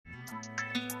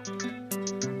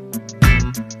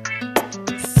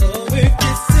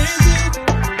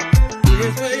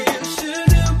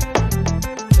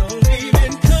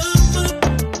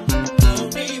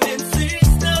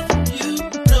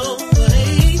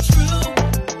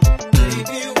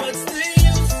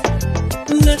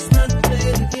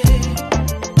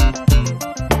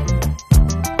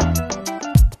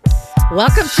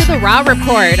Welcome to the Raw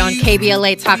Report on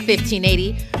KBLA Talk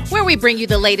 1580, where we bring you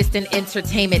the latest in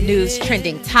entertainment news,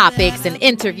 trending topics, and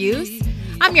interviews.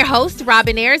 I'm your host,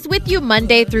 Robin Ayers, with you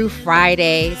Monday through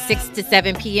Friday, 6 to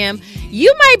 7 p.m.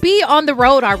 You might be on the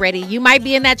road already. You might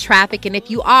be in that traffic. And if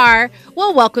you are,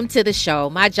 well, welcome to the show.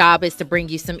 My job is to bring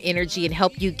you some energy and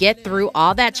help you get through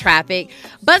all that traffic.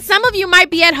 But some of you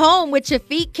might be at home with your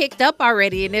feet kicked up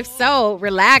already. And if so,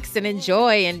 relax and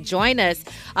enjoy and join us.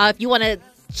 If you want to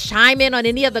chime in on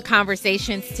any of the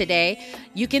conversations today,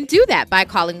 you can do that by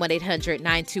calling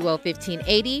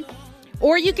 1-800-920-1580.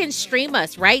 Or you can stream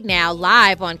us right now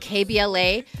live on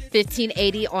KBLA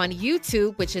 1580 on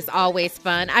YouTube, which is always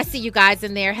fun. I see you guys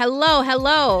in there.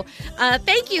 Hello.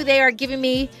 Thank you. They are giving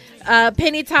me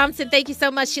Penny Thompson. Thank you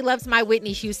so much. She loves my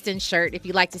Whitney Houston shirt. If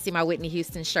you'd like to see my Whitney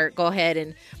Houston shirt, go ahead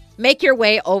and make your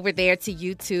way over there to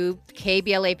YouTube,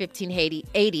 KBLA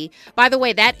 1580. By the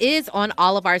way, that is on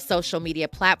all of our social media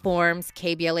platforms,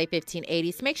 KBLA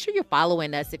 1580. So make sure you're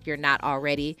following us if you're not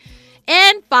already.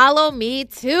 And follow me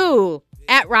too,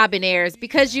 at Robin Ayers,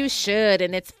 because you should,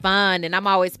 and it's fun, and I'm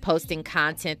always posting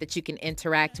content that you can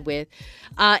interact with.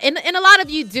 And a lot of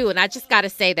you do, and I just got to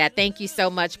say that. Thank you so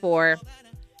much for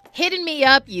hitting me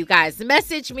up. You guys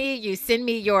message me, you send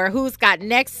me your Who's Got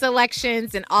Next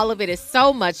selections, and all of it is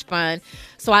so much fun.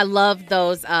 So I love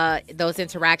those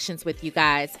interactions with you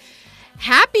guys.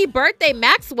 Happy birthday,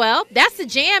 Maxwell. That's a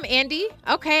jam, Andy.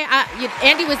 Okay,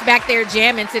 Andy was back there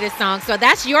jamming to this song, so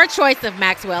that's your choice of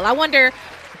Maxwell. I wonder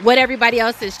what everybody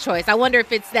else's choice. I wonder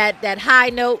if it's that high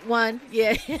note one.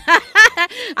 Yeah.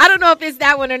 I don't know if it's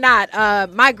that one or not.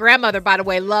 My grandmother, by the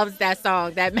way, loves that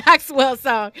song, that Maxwell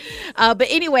song. But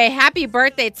anyway, happy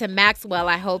birthday to Maxwell.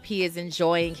 I hope he is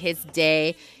enjoying his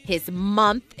day, his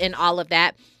month, and all of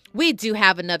that. We do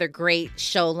have another great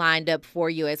show lined up for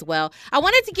you as well. I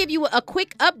wanted to give you a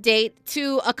quick update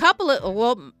to a couple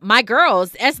of, my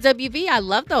girls, SWV. I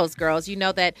love those girls. You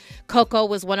know that Coco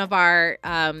was one of our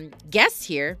guests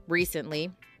here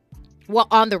recently. Well,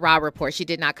 on the Raw Report. She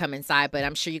did not come inside, but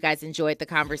I'm sure you guys enjoyed the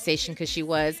conversation because she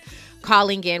was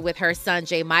calling in with her son,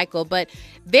 J. Michael. But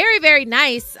very, very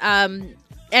nice.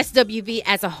 SWV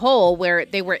as a whole, where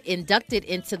they were inducted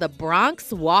into the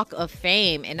Bronx Walk of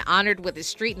Fame and honored with a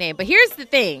street name. But here's the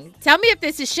thing. Tell me if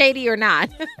this is shady or not.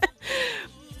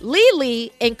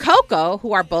 Lily and Coco,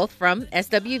 who are both from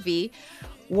SWV,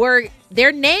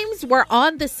 their names were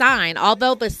on the sign.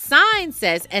 Although the sign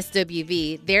says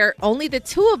SWV, they're only the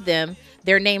two of them.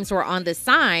 Their names were on the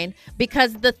sign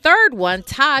because the third one,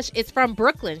 Taj, is from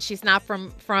Brooklyn. She's not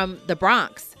from the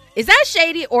Bronx. Is that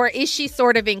shady, or is she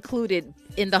sort of included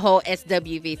in the whole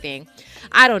SWV thing?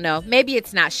 I don't know. Maybe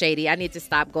it's not shady. I need to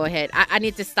stop. Go ahead. I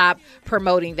need to stop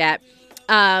promoting that.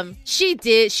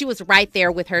 She was right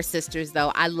there with her sisters,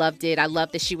 though. I loved it. I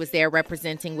loved that she was there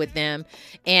representing with them.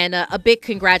 And a big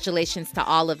congratulations to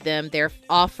all of them. They're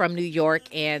all from New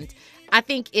York. And I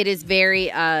think it is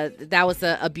that was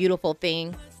a beautiful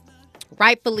thing.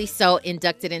 Rightfully so,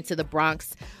 inducted into the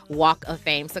Bronx Walk of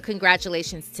Fame. So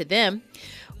congratulations to them.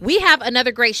 We have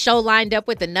another great show lined up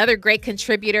with another great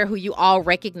contributor who you all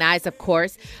recognize, of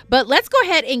course. But let's go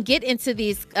ahead and get into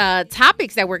these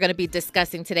topics that we're going to be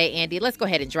discussing today, Andy. Let's go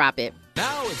ahead and drop it.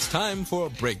 Now it's time for a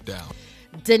breakdown.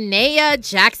 Danae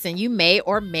Jackson, you may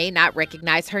or may not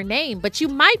recognize her name, but you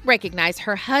might recognize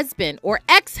her husband or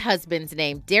ex-husband's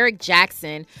name, Derek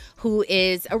Jackson, who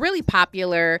is a really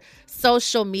popular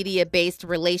social media-based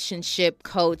relationship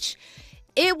coach.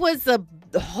 It was a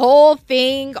whole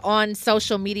thing on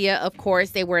social media, of course.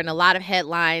 They were in a lot of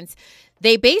headlines.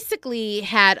 They basically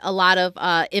had a lot of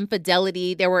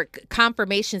infidelity. There were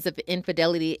confirmations of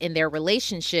infidelity in their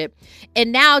relationship.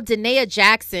 And now Danae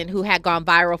Jackson, who had gone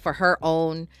viral for her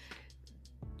own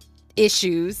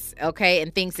issues, okay,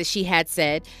 and things that she had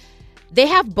said, they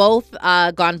have both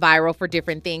gone viral for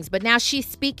different things, but now she's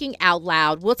speaking out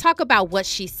loud. We'll talk about what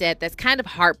she said that's kind of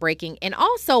heartbreaking, and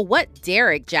also what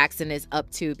Derek Jackson is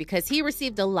up to, because he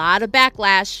received a lot of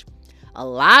backlash,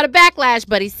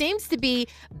 but he seems to be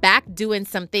back doing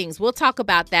some things. We'll talk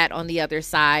about that on the other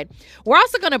side. We're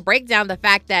also going to break down the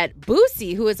fact that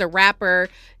Boosie, who is a rapper,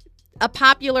 a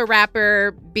popular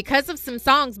rapper because of some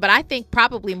songs, but I think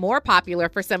probably more popular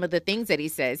for some of the things that he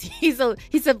says. He's a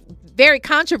very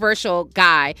controversial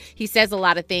guy. He says a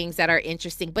lot of things that are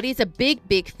interesting, but he's a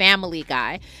big family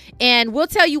guy. And we'll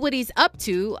tell you what he's up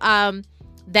to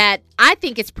that I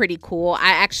think is pretty cool.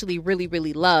 I actually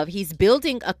really love. He's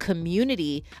building a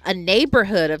community, a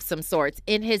neighborhood of some sorts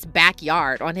in his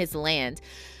backyard on his land.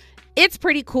 It's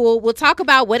pretty cool. We'll talk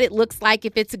about what it looks like,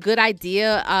 if it's a good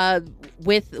idea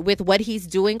with what he's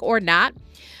doing or not.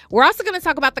 We're also going to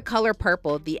talk about The Color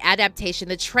Purple, the adaptation.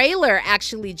 The trailer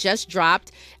actually just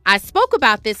dropped. I spoke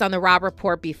about this on the Rob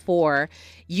Report before.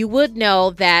 You would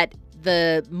know that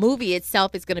the movie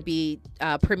itself is going to be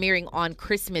premiering on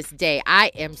Christmas Day.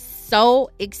 I am so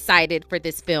excited for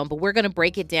this film, but we're going to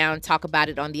break it down, talk about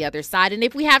it on the other side. And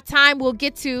if we have time, we'll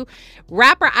get to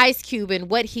rapper Ice Cube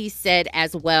and what he said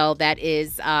as well. That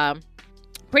is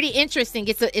pretty interesting.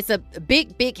 It's a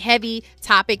big, heavy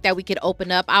topic that we could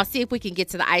open up. I'll see if we can get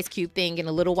to the Ice Cube thing in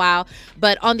a little while.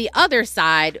 But on the other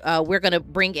side, we're going to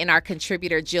bring in our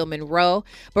contributor, Jill Munroe.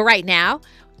 But right now,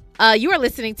 you are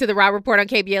listening to the Rob Report on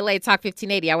KBLA Talk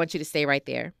 1580. I want you to stay right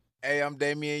there. Hey, I'm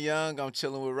Damian Young. I'm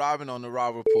chilling with Robin on the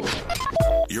Rob Report.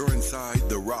 You're inside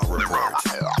the Rob Report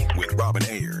with Robin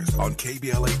Ayers on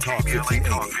KBLA Talk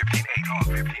 1580.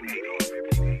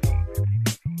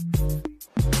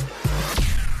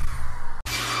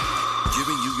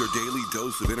 Giving you your daily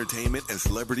dose of entertainment and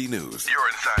celebrity news. You're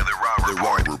inside the Rob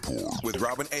Report with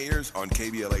Robin Ayers on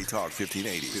KBLA Talk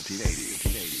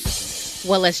 1580.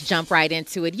 Well, let's jump right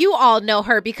into it. You all know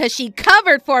her because she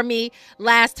covered for me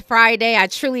last Friday. I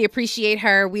truly appreciate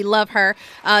her. We love her.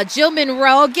 Jill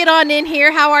Munroe, get on in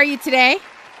here. How are you today?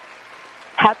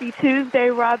 Happy Tuesday,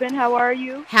 Robin. How are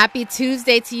you? Happy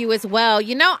Tuesday to you as well.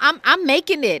 You know, I'm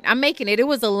making it. It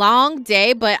was a long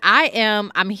day, but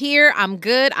I'm here. I'm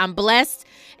good. I'm blessed.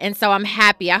 And so I'm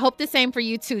happy. I hope the same for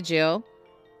you too, Jill.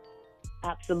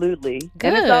 Absolutely.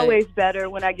 Good. And it's always better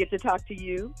when I get to talk to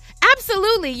you.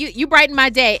 Absolutely. You brighten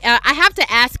my day. I have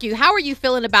to ask you, how are you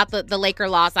feeling about the Laker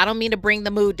loss? I don't mean to bring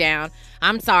the mood down.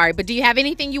 I'm sorry, but do you have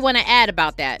anything you want to add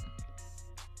about that?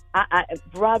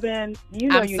 Robin, you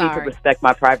know you need to respect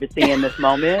my privacy in this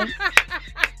moment.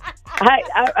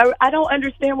 I don't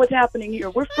understand what's happening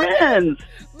here. We're friends.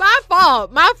 My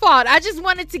fault. I just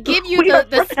wanted to give you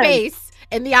the space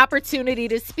and the opportunity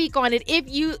to speak on it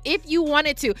if you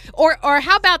wanted to. Or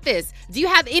how about this? Do you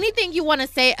have anything you want to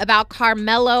say about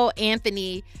Carmelo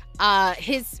Anthony,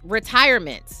 his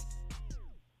retirement?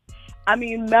 I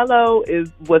mean, Melo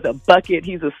was a bucket.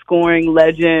 He's a scoring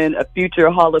legend, a future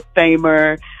Hall of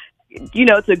Famer. You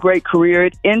know, it's a great career.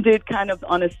 It ended kind of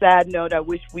on a sad note. I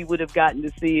wish we would have gotten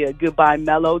to see a Goodbye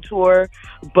Melo tour,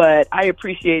 but I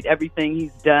appreciate everything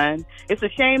he's done. It's a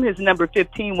shame his number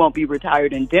 15 won't be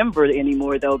retired in Denver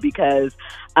anymore, though, because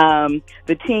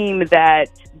the team that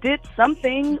did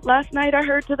something last night, I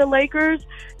heard, to the Lakers,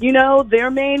 you know, their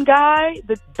main guy,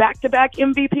 the back-to-back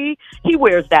MVP, he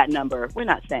wears that number. We're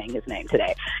not saying his name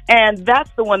today. And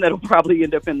that's the one that'll probably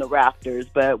end up in the rafters,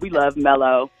 but we love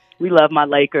Melo. We love my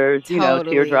Lakers, you know,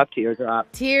 teardrop. Teardrop.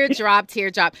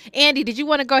 Andy, did you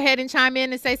want to go ahead and chime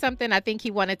in and say something? I think he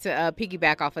wanted to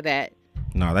piggyback off of that.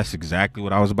 No, that's exactly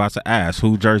what I was about to ask.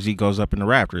 Who jersey goes up in the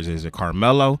rafters? Is it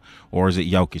Carmelo or is it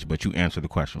Jokic? But you answered the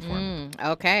question for me.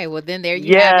 Okay, well then there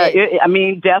you have it. I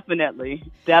mean, definitely.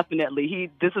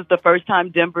 This is the first time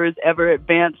Denver's ever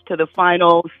advanced to the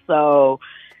finals. So,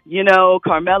 you know,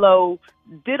 Carmelo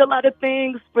did a lot of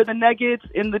things for the Nuggets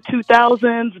in the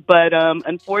 2000s, but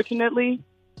unfortunately,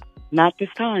 not this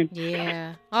time.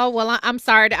 Yeah. Oh, well, I'm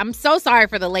sorry. I'm so sorry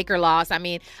for the Laker loss. I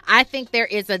mean, I think there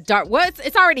is a dark... Well,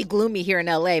 it's already gloomy here in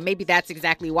L.A. Maybe that's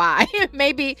exactly why.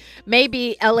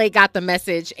 maybe L.A. got the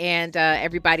message and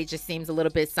everybody just seems a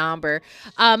little bit somber.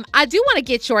 I do want to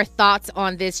get your thoughts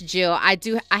on this, Jill. I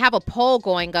have a poll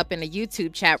going up in the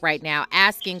YouTube chat right now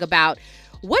asking about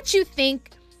what you think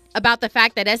about the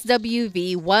fact that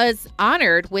SWV was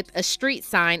honored with a street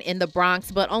sign in the Bronx,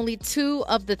 but only 2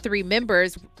 of the 3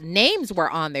 members' names were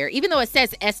on there, even though it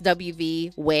says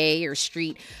SWV Way or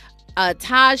Street.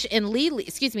 Taj and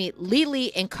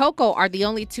Lily and Coco are the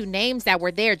only 2 names that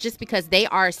were there just because they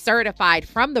are certified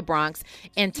from the Bronx.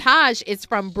 And Taj is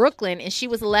from Brooklyn and she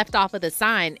was left off of the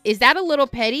sign. Is that a little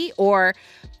petty, or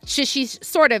should she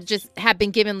sort of just have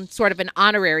been given sort of an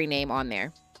honorary name on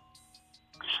there?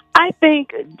 I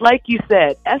think, like you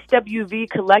said, SWV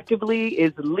collectively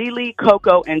is Lily,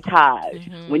 Coco, and Taj.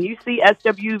 Mm-hmm. When you see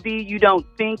SWV, you don't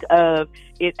think of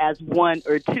it as 1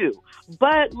 or 2.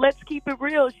 But let's keep it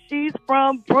real. She's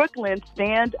from Brooklyn.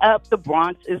 Stand up. The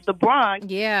Bronx is the Bronx.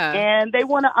 Yeah. And they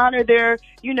want to honor their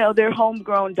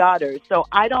homegrown daughters. So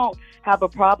I don't have a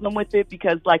problem with it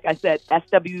because, like I said,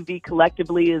 SWV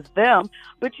collectively is them.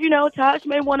 But, you know, Taj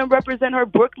may want to represent her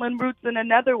Brooklyn roots in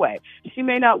another way. She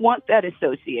may not want that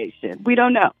association. We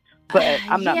don't know. but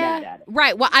I'm not mad at it.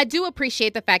 Right. Well, I do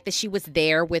appreciate the fact that she was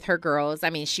there with her girls. I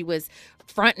mean, she was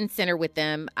front and center with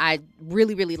them. I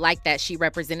really, really like that she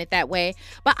represented that way.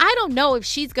 But I don't know if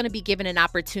she's going to be given an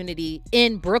opportunity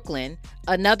in Brooklyn,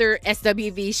 another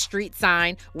SWV street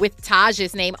sign with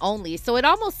Taj's name only. So it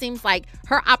almost seems like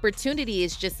her opportunity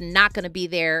is just not going to be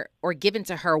there or given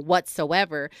to her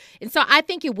whatsoever. And so I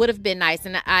think it would have been nice.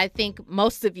 And I think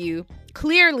most of you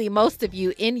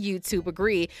in YouTube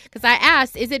agree, because I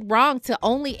asked, is it wrong to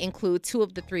only include 2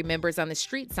 of the 3 members on the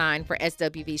street sign for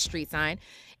SWV street sign?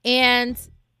 And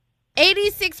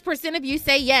 86% of you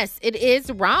say yes, it is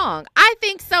wrong. I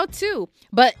think so too,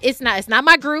 but it's not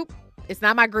my group. It's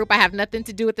not my group. I have nothing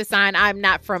to do with the sign. I'm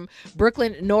not from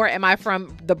Brooklyn, nor am I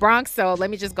from the Bronx. So let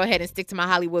me just go ahead and stick to my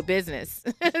Hollywood business.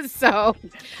 So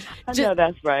I know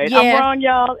that's right. Yeah. I'm wrong,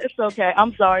 y'all. It's okay.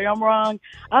 I'm sorry. I'm wrong.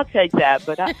 I'll take that,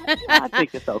 but I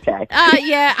think it's okay.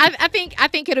 I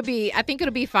think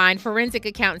it'll be fine. Forensic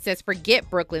accountant says forget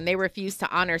Brooklyn. They refuse to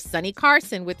honor Sonny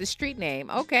Carson with the street name.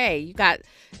 Okay, you got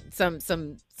some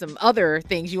other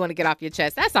things you want to get off your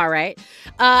chest. That's all right.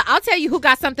 I'll tell you who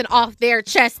got something off their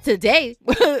chest today.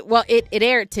 Well, it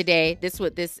aired today.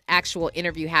 This actual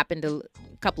interview happened a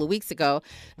couple of weeks ago.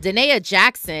 Danae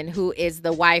Jackson, who is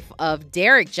the wife of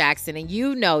Derek Jackson, and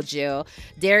you know, Jill,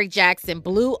 Derek Jackson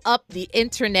blew up the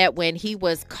internet when he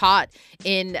was caught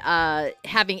in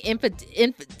having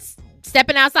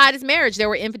stepping outside his marriage. There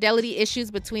were infidelity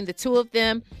issues between the two of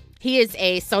them. He is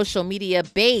a social media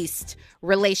based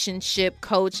relationship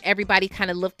coach. Everybody kind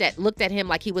of looked at him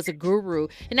like he was a guru.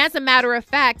 And as a matter of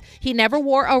fact, he never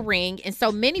wore a ring. And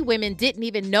so many women didn't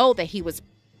even know that he was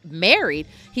married.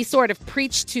 He sort of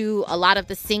preached to a lot of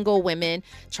the single women,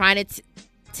 trying to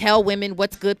tell women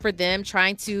what's good for them,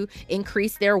 trying to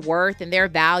increase their worth and their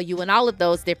value and all of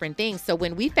those different things. So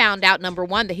when we found out, number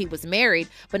 1, that he was married,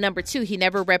 but number 2, he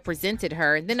never represented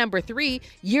her. And then number 3,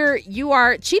 you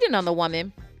are cheating on the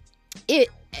woman.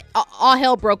 All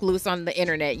hell broke loose on the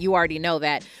internet. You already know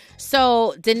that.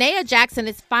 So Danae Jackson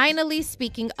is finally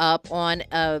speaking up on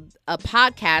a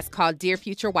podcast called Dear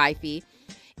Future Wifey.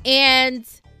 And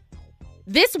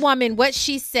this woman, what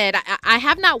she said, I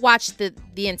have not watched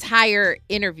the entire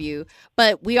interview,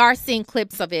 but we are seeing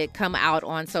clips of it come out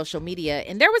on social media.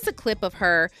 And there was a clip of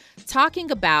her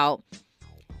talking about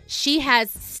she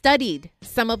has studied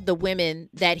some of the women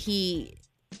that he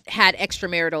had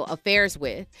extramarital affairs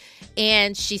with,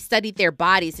 and she studied their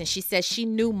bodies, and she says she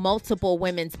knew multiple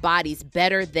women's bodies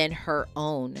better than her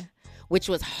own, which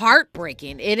was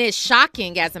heartbreaking. It is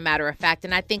shocking, as a matter of fact.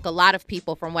 And I think a lot of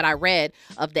people, from what I read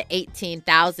of the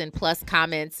 18,000 plus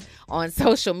comments on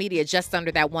social media just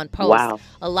under that one post, wow,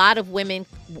 a lot of women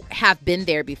have been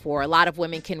there before. A lot of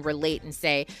women can relate and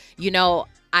say,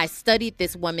 I studied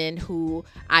this woman who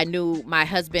I knew my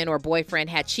husband or boyfriend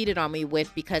had cheated on me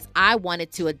with because I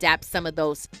wanted to adapt some of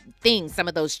those things, some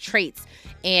of those traits.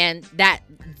 And that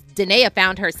Danae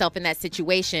found herself in that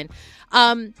situation.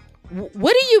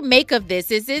 What do you make of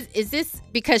this? Is this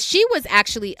because she was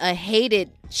actually a hated?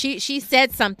 She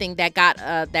said something that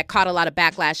caught a lot of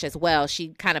backlash as well. She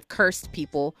kind of cursed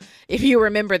people, if you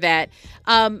remember that.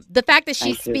 The fact that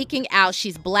she's speaking out,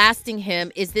 she's blasting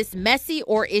him. Is this messy,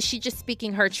 or is she just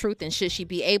speaking her truth? And should she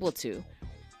be able to?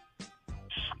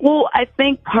 Well, I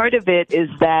think part of it is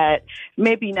that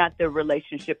maybe not the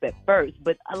relationship at first,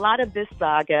 but a lot of this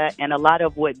saga and a lot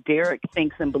of what Derek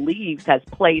thinks and believes has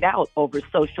played out over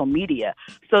social media.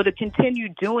 So to continue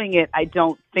doing it, I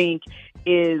don't think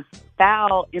is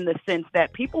foul, in the sense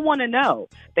that people want to know.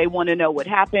 They want to know what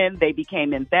happened. They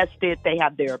became invested. They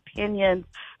have their opinions.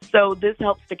 So this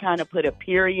helps to kind of put a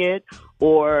period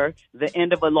or the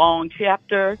end of a long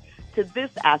chapter to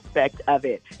this aspect of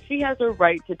it. She has a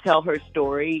right to tell her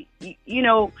story.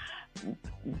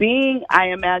 Being, I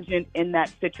imagine, in that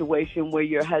situation where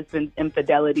your husband's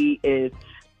infidelity is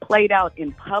played out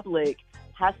in public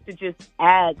has to just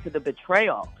add to the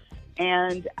betrayal.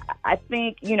 And I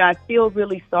think, I feel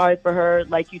really sorry for her.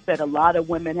 Like you said, a lot of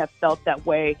women have felt that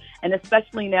way. And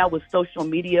especially now with social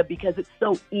media, because it's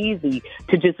so easy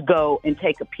to just go and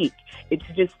take a peek. It's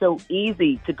just so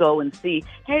easy to go and see,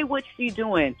 hey, what's she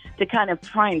doing? To kind of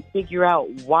try and figure out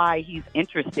why he's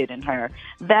interested in her.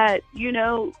 That, you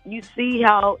see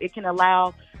how it can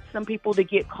allow some people to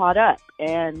get caught up.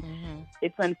 And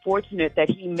it's unfortunate that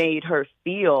he made her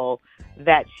feel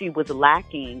that she was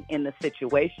lacking in the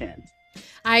situation.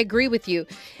 I agree with you.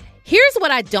 Here's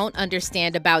what I don't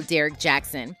understand about Derek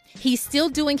Jackson. He's still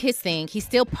doing his thing. He's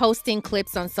still posting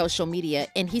clips on social media,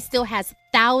 and he still has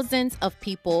thousands of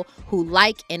people who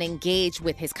like and engage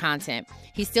with his content.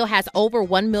 He still has over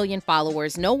 1 million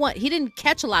followers. He didn't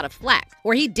catch a lot of flack,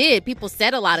 or he did. People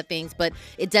said a lot of things, but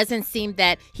it doesn't seem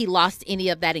that he lost any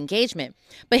of that engagement.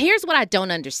 But here's what I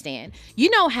don't understand. You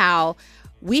know how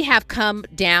we have come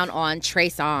down on Trey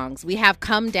Songz. We have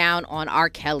come down on R.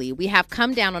 Kelly. We have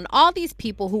come down on all these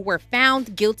people who were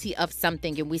found guilty of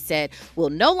something. And we said, we'll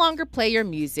no longer play your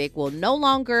music. We'll no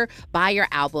longer buy your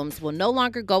albums. We'll no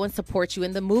longer go and support you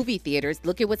in the movie theaters.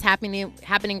 Look at what's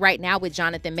happening right now with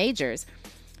Jonathan Majors.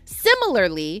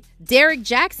 Similarly, Derek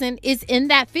Jackson is in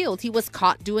that field. He was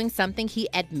caught doing something. He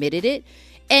admitted it.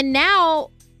 And now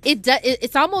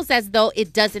it's almost as though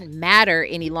it doesn't matter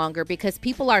any longer because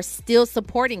people are still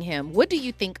supporting him. What do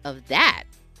you think of that?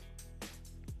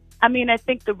 I mean, I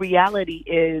think the reality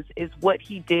is what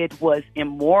he did was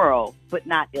immoral, but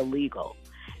not illegal.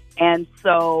 And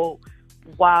so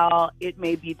while it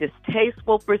may be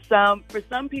distasteful for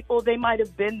some people, they might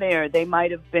have been there. They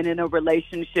might have been in a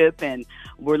relationship and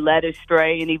were led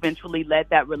astray and eventually led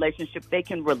that relationship. They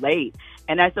can relate.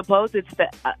 And I suppose it's the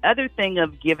other thing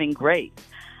of giving grace.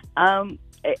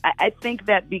 I think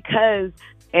that because,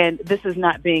 and this is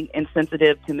not being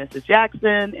insensitive to Mrs.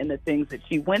 Jackson and the things that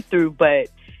she went through, but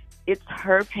it's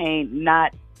her pain,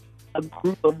 not a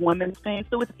group of women's pain.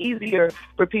 So it's easier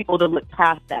for people to look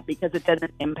past that because it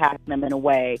doesn't impact them in a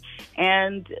way.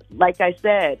 And like I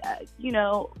said,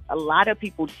 a lot of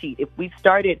people cheat. If we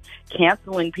started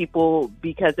canceling people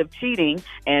because of cheating,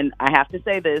 and I have to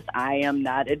say this, I am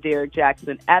not a Derek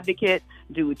Jackson advocate.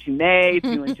 Do what you may. If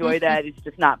you enjoy that, it's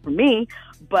just not for me.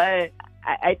 But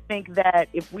I think that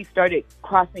if we started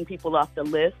crossing people off the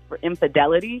list for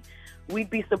infidelity, we'd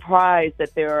be surprised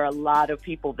that there are a lot of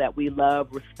people that we love,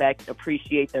 respect,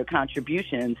 appreciate their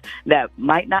contributions that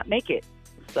might not make it.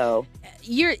 So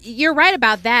you're right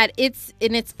about that. It's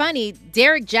funny.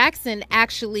 Derek Jackson,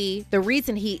 actually, the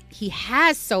reason he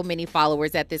has so many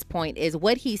followers at this point is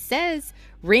what he says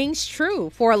rings true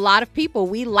for a lot of people.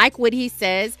 We like what he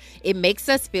says. It makes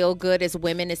us feel good as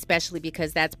women, especially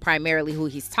because that's primarily who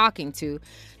he's talking to.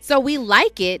 So we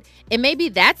like it. And maybe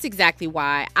that's exactly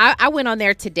why I went on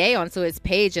there today onto his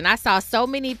page and I saw so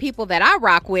many people that I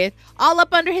rock with all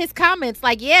up under his comments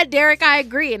like, yeah, Derek, I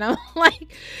agree. And I'm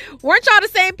like, weren't y'all the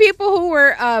same people who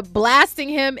were blasting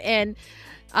him? And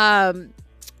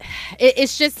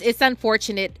it's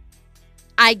unfortunate.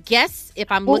 I guess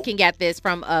if I'm looking at this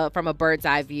from a bird's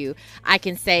eye view, I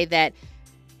can say that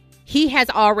he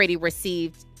has already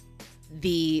received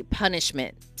the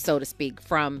punishment, so to speak,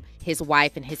 from his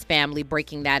wife and his family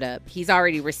breaking that up. He's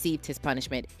already received his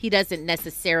punishment. He doesn't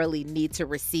necessarily need to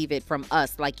receive it from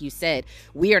us. Like you said,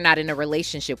 we are not in a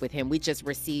relationship with him. We just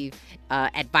receive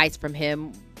advice from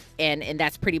him. And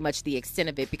that's pretty much the extent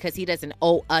of it because he doesn't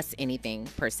owe us anything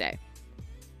per se.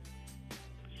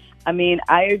 I mean,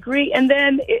 I agree. And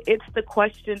then it's the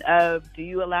question of, do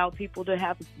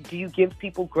you give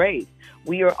people grace?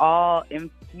 We are all,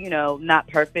 not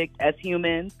perfect as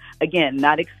humans. Again,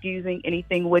 not excusing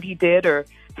anything what he did or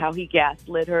how he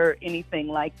gaslit her, anything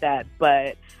like that.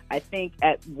 But I think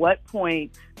at what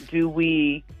point do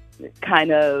we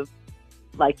kind of,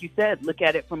 like you said, look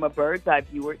at it from a bird's eye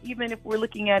view, or even if we're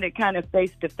looking at it kind of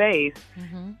face to face,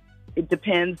 it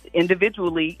depends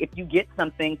individually if you get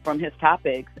something from his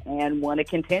topics and want to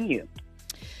continue.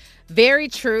 Very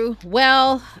true.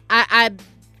 Well, I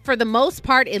for the most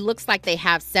part, it looks like they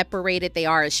have separated. They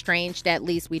are estranged, at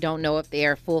least. We don't know if they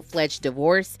are full-fledged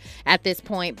divorce at this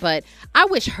point, but I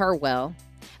wish her well.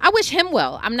 I wish him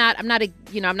well. I'm not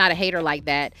a hater like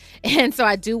that. And so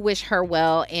I do wish her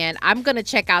well. And I'm going to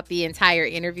check out the entire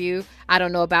interview. I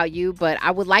don't know about you, but I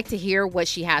would like to hear what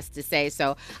she has to say.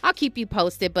 So I'll keep you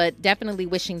posted, but definitely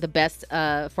wishing the best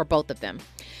for both of them.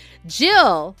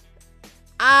 Jill,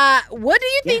 what do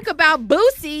you think about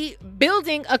Boosie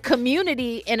building a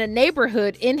community in a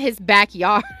neighborhood in his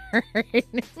backyard?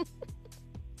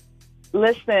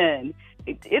 Listen,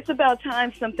 it's about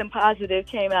time something positive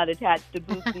came out attached to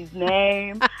Boosie's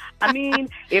name. I mean,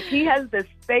 if he has the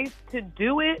space to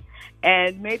do it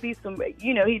and maybe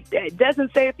he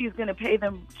doesn't say if he's going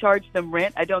to charge them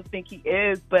rent. I don't think he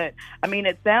is. But, I mean,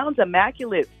 it sounds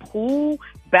immaculate. Pool,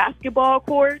 basketball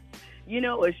court,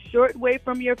 a short way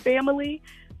from your family.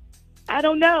 I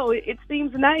don't know. It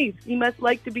seems nice. He must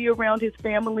like to be around his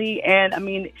family. And, I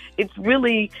mean, it's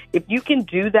really, if you can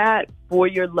do that for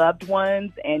your loved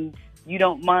ones and you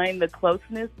don't mind the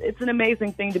closeness, it's an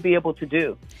amazing thing to be able to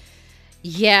do.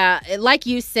 Yeah, like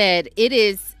you said,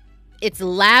 it's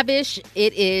lavish.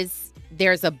 It is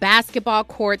There's a basketball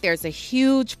court. There's a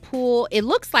huge pool. It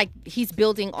looks like he's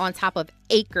building on top of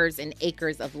acres and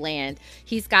acres of land.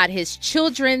 He's got his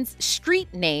children's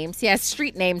street names. He has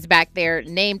street names back there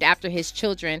named after his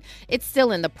children. It's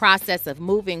still in the process of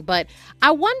moving, but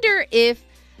I wonder if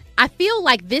I feel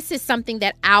like this is something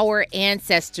that our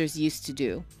ancestors used to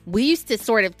do. We used to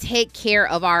sort of take care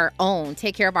of our own,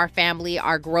 take care of our family,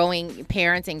 our growing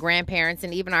parents and grandparents,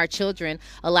 and even our children,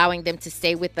 allowing them to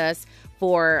stay with us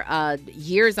for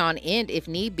years on end, if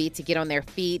need be, to get on their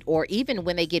feet, or even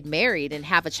when they get married and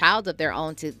have a child of their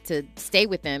own to stay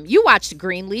with them. You watched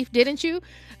Greenleaf, didn't you?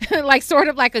 Like sort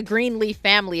of like a Greenleaf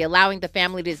family, allowing the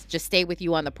family to just stay with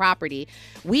you on the property.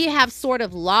 We have sort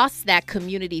of lost that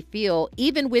community feel,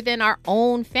 even within our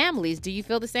own families. Do you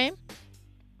feel the same?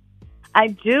 I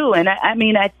do. And I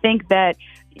mean, I think that,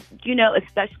 you know,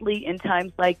 especially in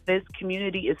times like this,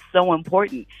 community is so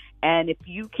important. And if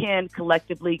you can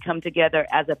collectively come together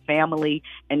as a family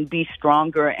and be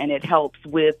stronger, and it helps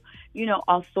with, you know,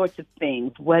 all sorts of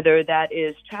things, whether that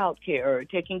is childcare or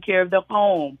taking care of the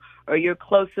home, or you're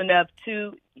close enough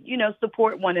to, you know,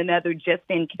 support one another just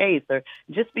in case, or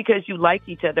just because you like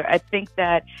each other. I think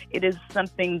that it is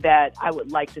something that I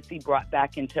would like to see brought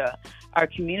back into our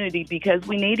community, because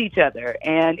we need each other.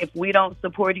 And if we don't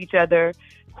support each other,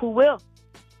 who will?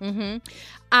 Mm-hmm.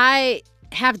 I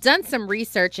have done some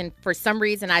research, and for some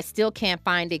reason I still can't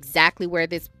find exactly where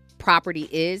this property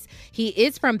is. He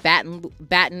is from Baton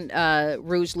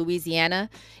Rouge, Louisiana,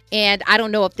 and I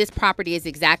don't know if this property is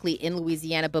exactly in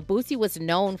Louisiana, but Boosie was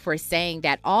known for saying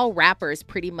that all rappers,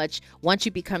 pretty much, once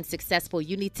you become successful,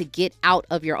 you need to get out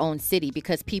of your own city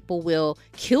because people will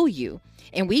kill you.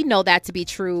 And we know that to be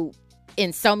true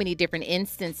in so many different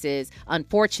instances,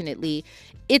 unfortunately.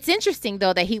 It's interesting,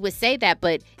 though, that he would say that,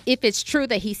 but if it's true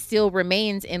that he still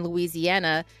remains in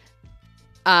Louisiana,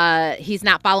 he's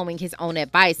not following his own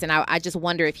advice, and I just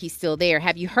wonder if he's still there.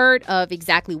 Have you heard of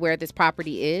exactly where this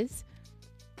property is?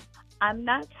 I'm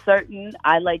not certain.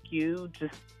 I, like you,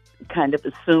 just kind of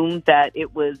assumed that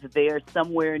it was there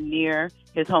somewhere near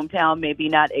his hometown, maybe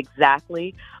not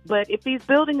exactly. But if he's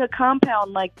building a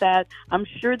compound like that, I'm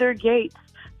sure there are gates.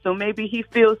 So maybe he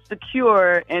feels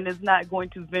secure and is not going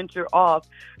to venture off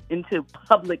into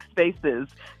public spaces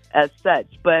as such.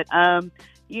 But,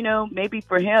 you know, maybe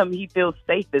for him, he feels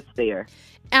safest there.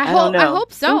 I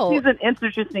hope so. He's an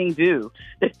interesting dude.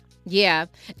 Yeah,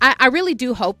 I really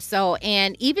do hope so.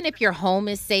 And even if your home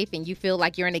is safe and you feel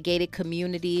like you're in a gated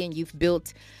community and you've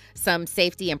built some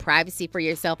safety and privacy for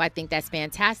yourself, I think that's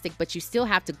fantastic. But you still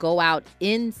have to go out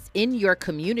in your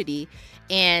community,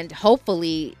 and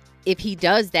hopefully, if he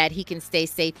does that, he can stay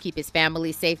safe, keep his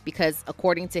family safe, because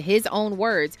according to his own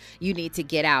words, you need to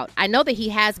get out. I know that he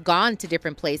has gone to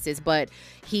different places, but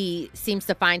he seems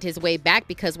to find his way back,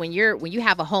 because when you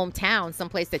have a hometown,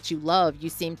 someplace that you love, you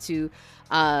seem to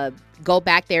go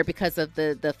back there because of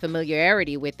the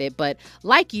familiarity with it. But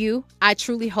like you, I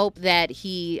truly hope that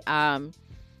he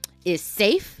is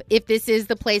safe. If this is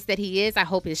the place that he is, I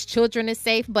hope his children is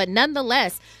safe. But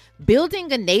nonetheless,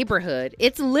 building a neighborhood,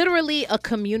 it's literally a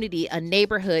community, a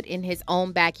neighborhood in his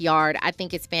own backyard. I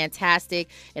think it's fantastic.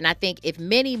 And I think if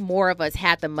many more of us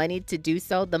had the money to do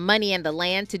so, the money and the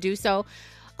land to do so,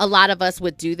 a lot of us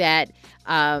would do that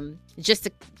just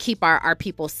to keep our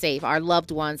people safe, our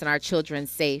loved ones and our children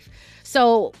safe.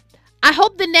 So I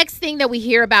hope the next thing that we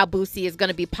hear about Boosie is going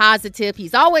to be positive.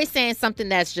 He's always saying something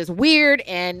that's just weird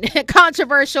and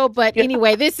controversial. But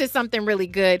anyway, this is something really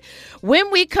good.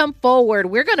 When we come forward,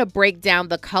 we're going to break down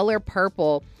The Color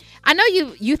Purple. I know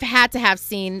you've had to have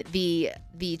seen the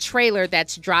trailer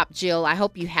that's dropped, Jill. I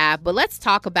hope you have. But let's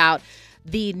talk about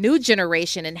the new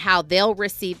generation and how they'll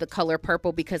receive The Color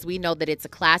Purple, because we know that it's a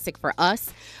classic for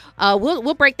us.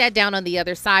 We'll break that down on the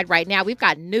other side. Right now, we've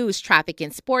got news, traffic,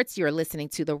 and sports. You're listening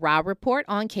to The Raw Report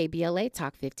on KBLA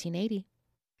Talk 1580.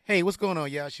 Hey, what's going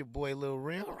on, y'all? It's your boy, Lil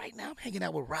Real. Right now, I'm hanging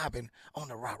out with Robin on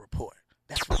The Raw Report.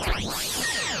 That's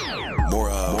right. More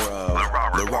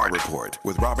of The Raw Report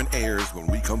with Robin Ayers when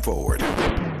we come forward.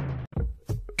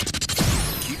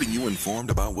 Keeping you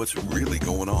informed about what's really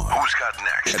going on. Who's got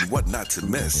next? And what not to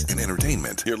miss in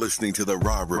entertainment. You're listening to The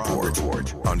Raw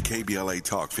Report on KBLA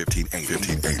Talk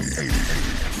 1580.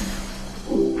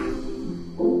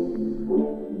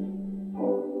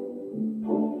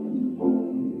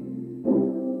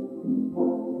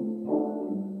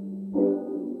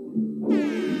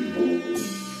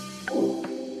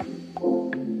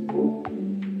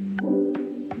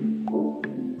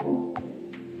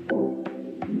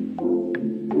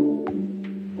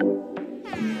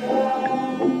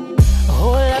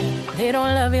 They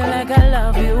don't love you like I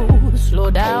love you.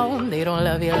 Slow down, they don't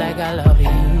love you like I love you.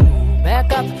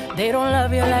 Back up, they don't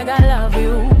love you like I love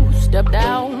you. Step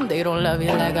down, they don't love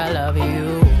you like I love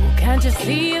you. Can't you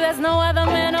see there's no other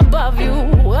man above you?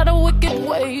 What a wicked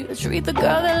way to treat the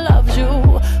girl that loves you.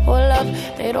 Oh, love,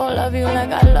 they don't love you like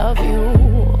I love you.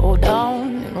 Oh,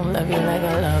 down, they don't love you like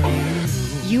I love you.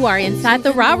 You are inside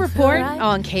the Raw Report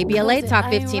on KBLA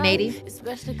Talk 1580.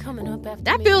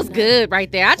 That feels good right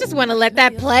there. I just want to let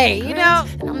that play, you know?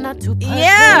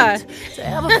 Yeah.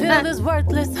 Shout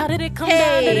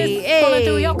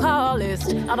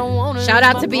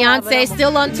out to Beyonce,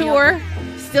 still on tour.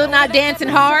 Still not dancing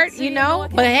hard, you know?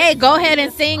 But hey, go ahead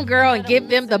and sing, girl, and give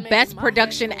them the best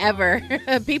production ever.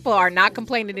 People are not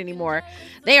complaining anymore.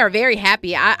 They are very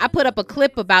happy. I put up a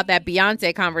clip about that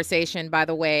Beyonce conversation, by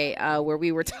the way, where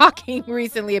we were talking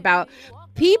recently about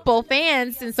people,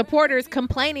 fans, and supporters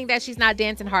complaining that she's not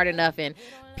dancing hard enough. And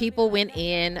people went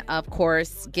in, of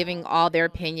course, giving all their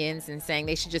opinions and saying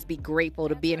they should just be grateful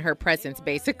to be in her presence,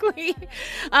 basically.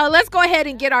 Let's go ahead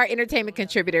and get our entertainment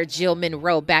contributor, Jill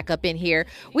Munroe, back up in here.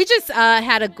 We just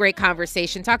had a great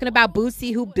conversation talking about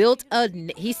Boosie, who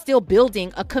he's still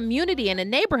building a community in a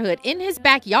neighborhood in his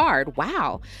backyard.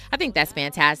 Wow. I think that's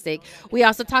fantastic. We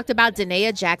also talked about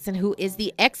Danae Jackson, who is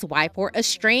the ex-wife or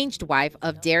estranged wife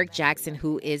of Derek Jackson,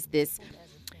 who is this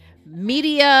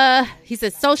he's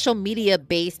a social media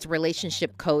based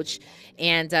relationship coach,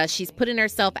 and she's putting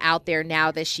herself out there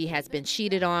now that she has been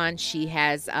cheated on. She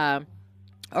has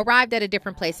arrived at a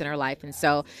different place in her life, and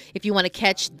so if you want to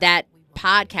catch that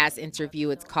podcast interview,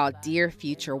 it's called Dear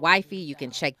Future Wifey. You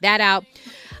can check that out.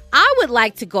 I would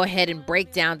like to go ahead and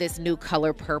break down this new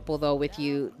color purple though with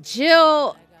you,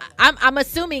 Jill. I'm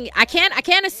assuming I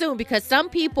can't assume, because some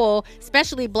people,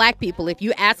 especially black people, if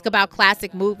you ask about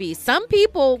classic movies, some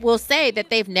people will say that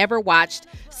they've never watched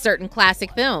certain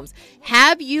classic films.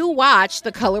 Have you watched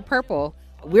The Color Purple?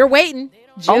 We're waiting.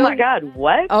 Jill? Oh my God,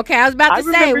 what? Okay, I was about to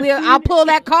say I'll pull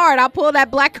that card. I'll pull that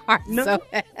black card. No, so.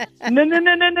 no.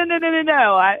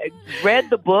 I read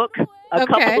the book a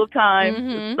couple of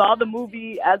times, saw the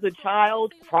movie as a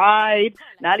child, cried,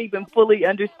 not even fully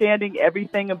understanding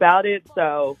everything about it.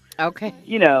 So,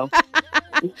 you know.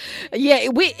 Yeah,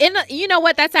 you know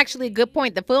what? That's actually a good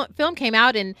point. The film came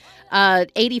out in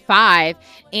 85,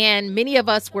 and many of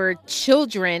us were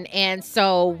children, and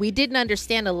so we didn't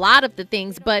understand a lot of the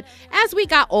things. But as we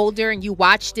got older and you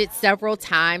watched it several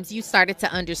times, you started to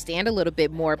understand a little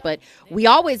bit more. But we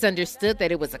always understood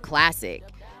that it was a classic.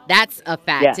 That's a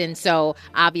fact. Yeah. And so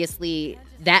obviously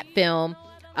that film,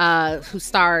 who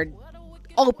starred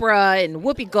Oprah and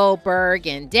Whoopi Goldberg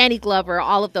and Danny Glover,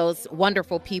 all of those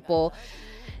wonderful people.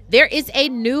 There is a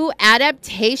new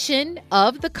adaptation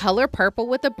of The Color Purple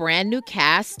with a brand new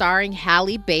cast starring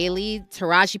Halle Bailey,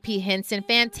 Taraji P. Henson,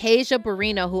 Fantasia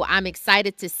Barrino, who I'm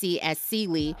excited to see as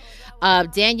Celie.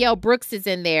 Danielle Brooks is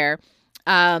in there.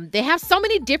 They have so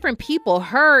many different people.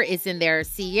 Her is in there.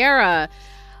 Sierra.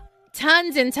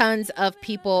 Tons and tons of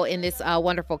people in this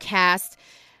wonderful cast.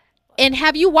 And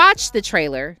have you watched the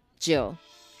trailer, Jill?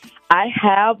 I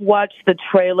have watched the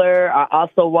trailer. I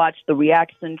also watched the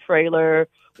reaction trailer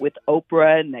with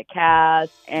Oprah and the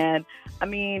cast. And, I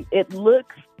mean, it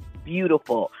looks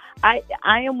beautiful. I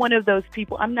am one of those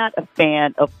people. I'm not a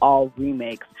fan of all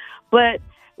remakes. But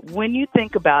when you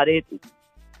think about it,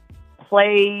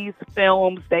 plays,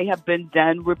 films, they have been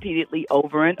done repeatedly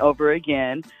over and over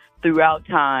again throughout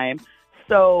time.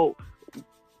 So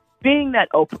being that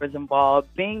Oprah is involved,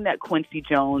 being that Quincy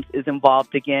Jones is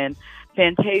involved again,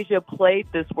 Fantasia played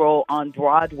this role on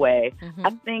Broadway. I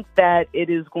think that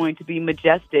it is going to be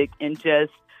majestic and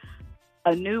just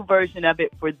a new version of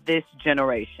it for this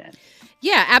generation.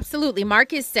 Yeah, absolutely.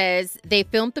 Marcus says they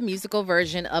filmed the musical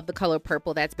version of The Color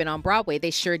Purple that's been on Broadway.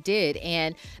 They sure did.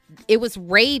 And it was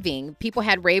raving. People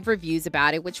had rave reviews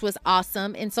about it, which was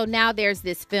awesome. And so now there's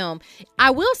this film. I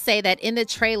will say that in the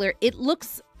trailer, it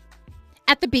looks,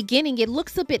 at the beginning, it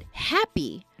looks a bit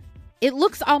happy. It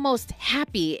looks almost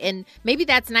happy. And maybe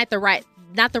that's not the right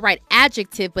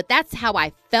adjective, but that's how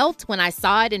I felt when I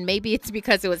saw it. And maybe it's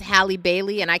because it was Halle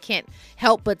Bailey, and I can't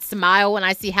help but smile when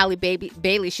I see Halle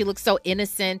Bailey. She looks so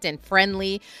innocent and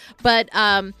friendly. But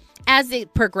as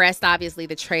it progressed, obviously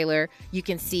the trailer, you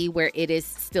can see where it is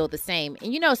still the same.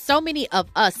 And you know, so many of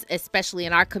us, especially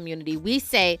in our community, we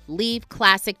say leave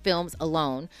classic films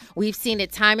alone. We've seen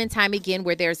it time and time again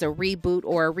where there's a reboot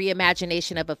or a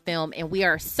reimagination of a film, and we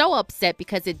are so upset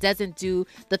because it doesn't do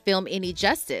the film any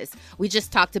justice. We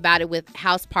just talked about it with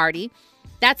House Party.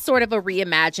 That's sort of a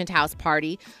reimagined House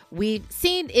Party. We've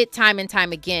seen it time and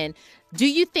time again. Do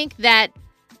you think that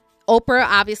Oprah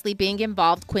obviously being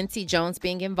involved, Quincy Jones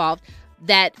being involved,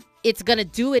 that it's going to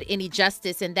do it any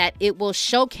justice and that it will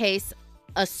showcase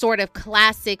a sort of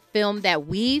classic film that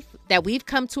we've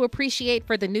come to appreciate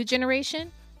for the new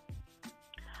generation?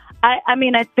 I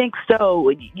mean, I think so.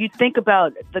 You think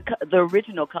about the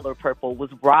original Color Purple was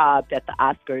robbed at the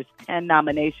Oscars, 10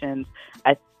 nominations.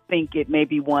 I think it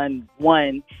maybe won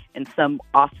one in some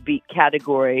offbeat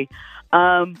category.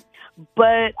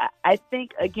 But I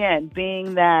think, again,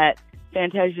 being that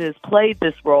Fantasia has played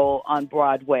this role on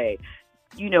Broadway,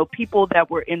 people that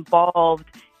were involved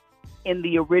in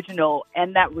the original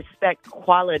and that respect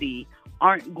quality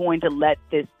aren't going to let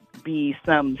this be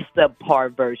some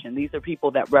subpar version. These are people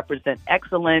that represent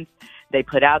excellence. They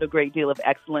put out a great deal of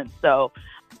excellence. So,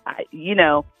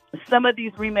 some of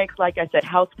these remakes, like I said,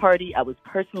 House Party, I was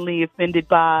personally offended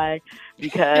by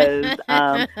because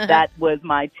that was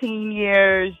my teen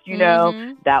years,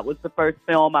 That was the first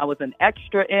film I was an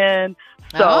extra in.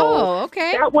 So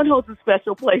okay. That one holds a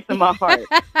special place in my heart.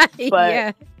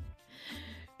 But,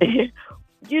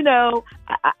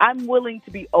 I'm willing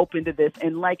to be open to this.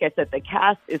 And like I said, the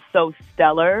cast is so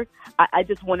stellar. I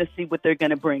just want to see what they're going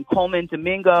to bring. Coleman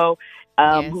Domingo,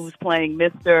 who's playing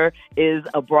Mr., is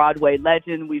a Broadway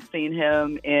legend. We've seen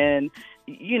him in,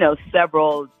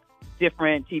 several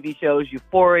different TV shows,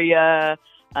 Euphoria,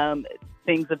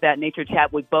 things of that nature.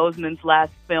 Chadwick Boseman's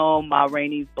last film, Ma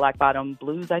Rainey's Black Bottom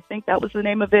Blues, I think that was the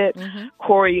name of it.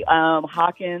 Corey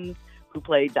Hawkins, who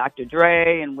played Dr.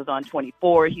 Dre and was on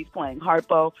 24. He's playing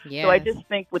Harpo. Yes. So I just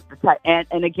think with the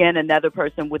and again, another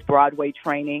person with Broadway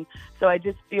training. So I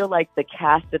just feel like the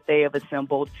cast that they have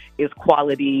assembled is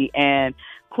quality, and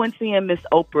Quincy and Miss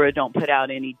Oprah don't put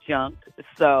out any junk.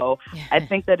 So I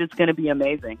think that it's going to be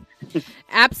amazing.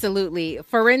 Absolutely.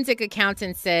 Forensic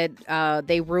accountant said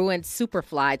they ruined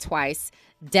Superfly twice.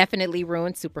 Definitely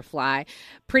ruined Superfly.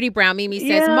 Pretty Brown Mimi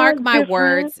says, mark my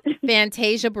words,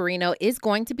 Fantasia Barrino is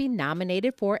going to be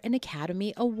nominated for an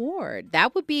Academy Award.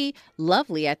 That would be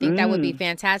lovely. I think that would be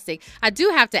fantastic. I do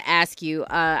have to ask you,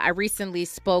 I recently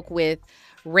spoke with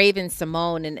Raven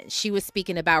Simone, and she was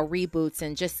speaking about reboots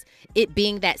and just it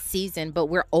being that season, but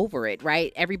we're over it,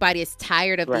 right? Everybody is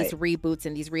tired of these reboots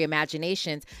and these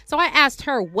reimaginations. So I asked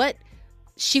her what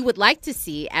she would like to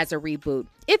see as a reboot.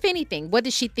 If anything, what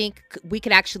does she think we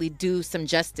could actually do some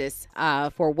justice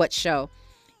for what show?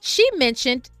 She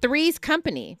mentioned Three's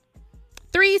Company.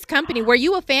 Three's Company. Were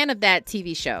you a fan of that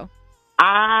TV show?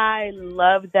 I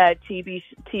love that TV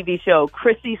show.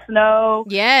 Chrissy Snow,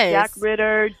 Jack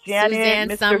Ritter, Janet, Suzanne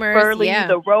Mr. Summers, Furley,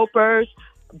 the Ropers.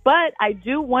 But I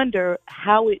do wonder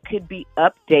how it could be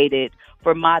updated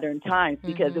for modern times,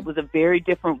 because it was a very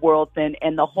different world then.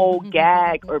 And the whole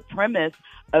gag or premise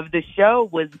of the show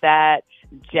was that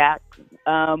Jack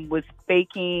was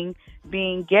faking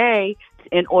being gay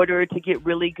in order to get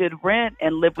really good rent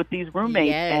and live with these roommates.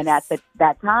 Yes. And at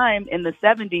that time in the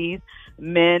 70s,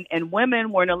 men and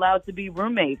women weren't allowed to be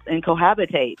roommates and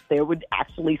cohabitate. There would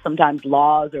actually sometimes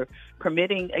laws or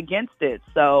permitting against it.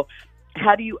 So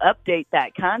how do you update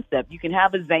that concept? You can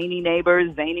have a zany neighbor,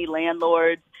 zany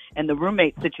landlords, and the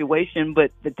roommate situation,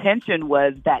 but the tension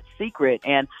was that secret,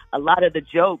 and a lot of the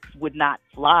jokes would not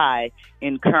fly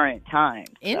in current times.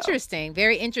 Interesting.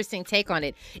 Very interesting take on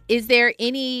it. Is there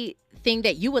anything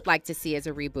that you would like to see as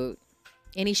a reboot?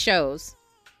 Any shows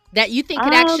that you think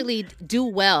could actually do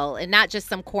well and not just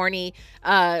some corny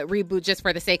reboot just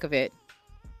for the sake of it?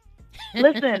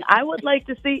 Listen, I would like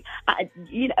to see,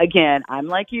 again, I'm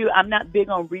like you, I'm not big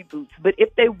on reboots, but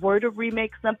if they were to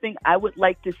remake something, I would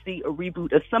like to see a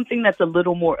reboot of something that's a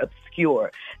little more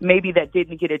obscure, maybe that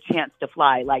didn't get a chance to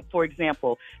fly. Like, for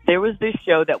example, there was this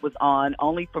show that was on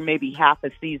only for maybe half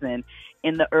a season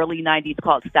in the early 90s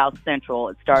called South Central.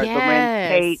 It starred Lorenz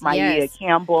Tate, Maia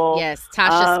Campbell. Yes,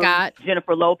 Tasha Scott.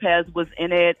 Jennifer Lopez was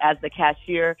in it as the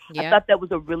cashier. Yep. I thought that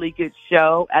was a really good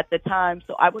show at the time.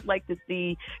 So I would like to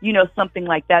see, something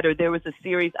like that. Or there was a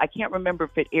series, I can't remember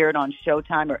if it aired on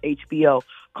Showtime or HBO,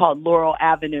 called Laurel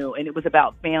Avenue. And it was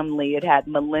about family. It had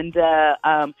Melinda,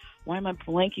 why am I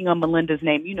blanking on Melinda's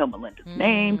name? You know Melinda's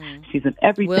name. She's in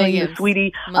everything, Williams. the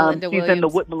sweetie. Melinda she's in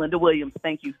Melinda Williams.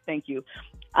 Thank you.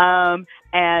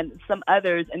 And some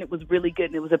others, and it was really good,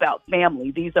 and it was about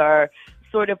family. These are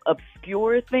sort of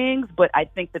obscure things, but I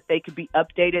think that they could be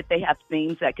updated. They have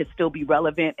themes that could still be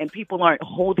relevant, and people aren't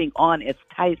holding on as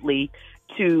tightly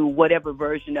to whatever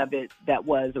version of it that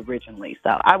was originally.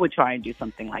 So I would try and do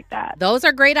something like that. Those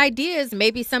are great ideas.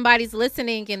 Maybe somebody's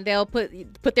listening and they'll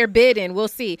put their bid in. We'll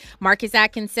see. Marcus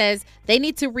Atkins says they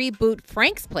need to reboot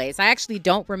Frank's Place. I actually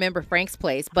don't remember Frank's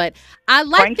Place, but I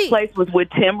like Frank's Place was with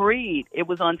Tim Reed. It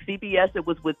was on CBS. It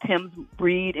was with Tim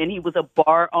Reed, and he was a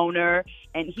bar owner,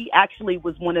 and he actually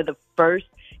was one of the first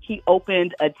He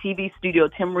opened a TV studio.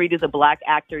 Tim Reed is a black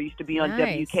actor, used to be on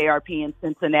Nice. WKRP in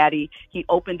Cincinnati. He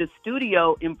opened a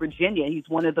studio in Virginia. He's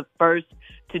one of the first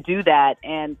to do that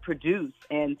and produce.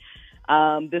 And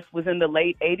this was in the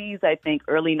late 80s, I think,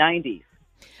 early 90s.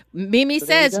 Mimi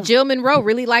says Jill Munroe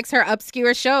really likes her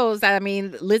obscure shows. I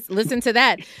mean, listen to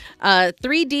that.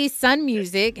 3D Sun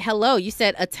Music. Hello. You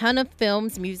said a ton of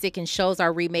films, music, and shows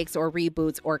are remakes or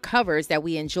reboots or covers that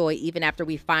we enjoy even after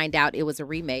we find out it was a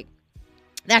remake.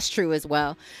 That's true as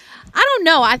well. I don't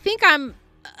know. I think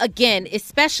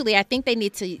especially I think they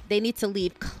need to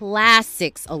leave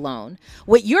classics alone.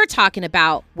 What you're talking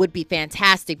about would be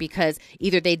fantastic because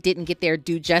either they didn't get their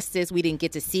due justice, we didn't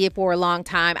get to see it for a long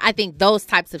time. I think those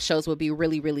types of shows would be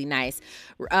really, really nice.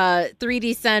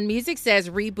 3D Sun Music says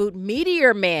reboot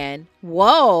Meteor Man.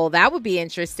 Whoa, that would be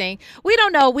interesting. We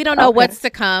don't know. We don't know what's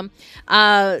to come.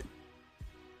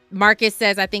 Marcus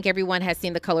says, I think everyone has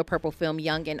seen the Color Purple film,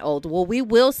 young and old. Well, we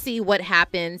will see what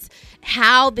happens,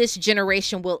 how this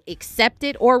generation will accept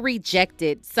it or reject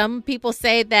it. Some people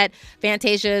say that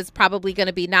Fantasia is probably going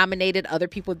to be nominated. Other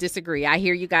people disagree. I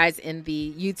hear you guys in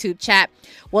the YouTube chat.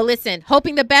 Well, listen,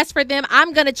 hoping the best for them.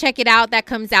 I'm going to check it out. That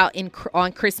comes out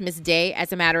on Christmas Day,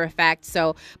 as a matter of fact.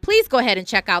 So please go ahead and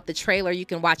check out the trailer. You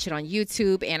can watch it on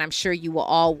YouTube, and I'm sure you will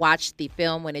all watch the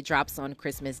film when it drops on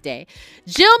Christmas Day.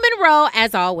 Jill Munroe,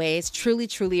 as always, truly,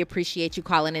 truly appreciate you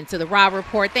calling into the Raw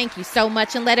Report. Thank you so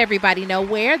much, and let everybody know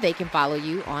where they can follow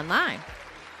you online.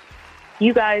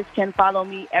 You guys can follow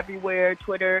me everywhere,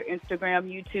 Twitter, Instagram,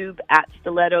 YouTube, at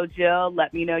Stiletto Jill.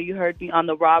 Let me know you heard me on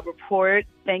the Raw Report.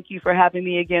 Thank you for having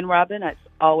me again, Robin. I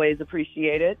always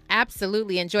appreciate it.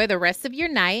 Absolutely. Enjoy the rest of your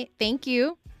night. Thank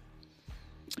you.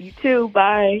 You too.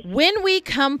 Bye. When we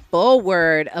come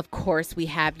forward, of course, we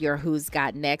have your Who's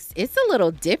Got Next. It's a little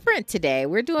different today.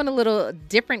 We're doing a little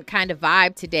different kind of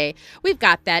vibe today. We've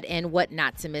got that and what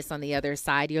not to miss on the other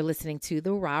side. You're listening to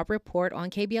the Raw Report on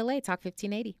KBLA Talk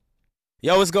 1580.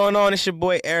 Yo, what's going on? It's your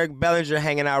boy Eric Bellinger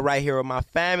hanging out right here with my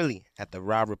family at the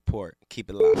Raw Report. Keep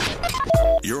it locked.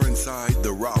 You're inside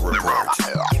the Raw Report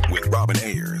with Robin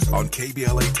Ayers on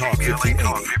KBLA Talk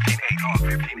 1580.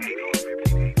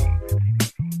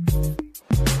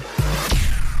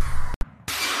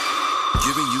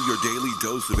 Giving you your daily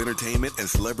dose of entertainment and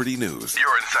celebrity news.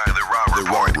 You're inside the Raw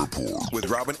Report with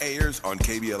Robin Ayers on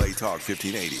KBLA Talk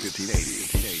 1580.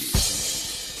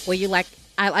 Well,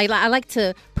 I like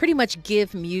to pretty much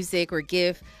give music or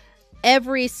give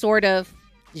every sort of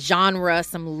genre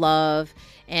some love,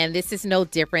 and this is no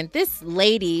different. This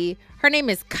lady, her name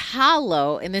is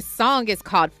Kahlo, and this song is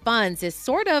called Funds. It's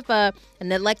sort of an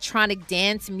electronic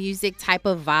dance music type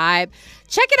of vibe.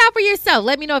 Check it out for yourself.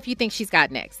 Let me know if you think she's got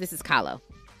next. This is Kahlo.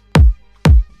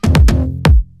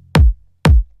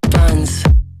 Funds.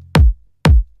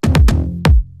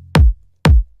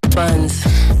 Funds.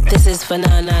 This is for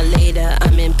now, not later.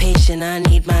 I'm impatient, I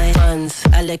need my funds.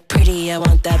 I look pretty, I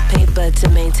want that paper to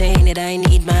maintain it. I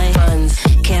need my funds.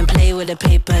 Can't play with a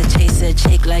paper chaser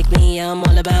chick like me. I'm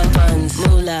all about funds.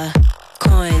 Moolah,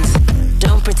 coins.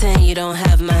 Don't pretend you don't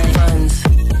have my funds.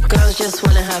 Girls just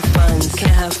wanna have fun.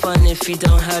 Can't have fun if you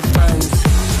don't have funds.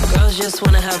 Girls just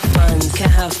wanna have fun.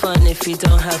 Can't have fun if you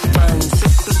don't have funds.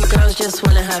 Girls just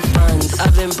wanna have funds.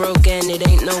 I've been broke and it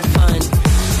ain't no fun.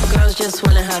 Girls just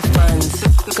wanna have funds.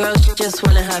 Girls just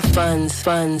wanna have funds.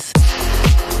 Funds.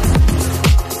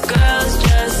 Girls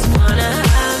just wanna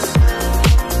have.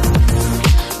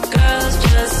 Girls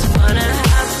just wanna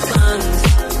have funds.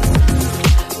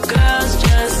 Girls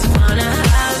just wanna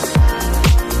have.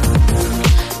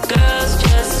 Girls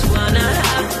just wanna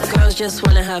have. Girls just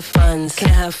wanna have funds.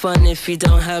 Can't have fun if you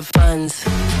don't have funds.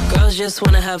 Girls just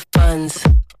wanna have funds.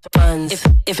 Funds.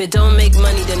 If it don't make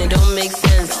money, then it don't make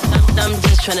sense. I'm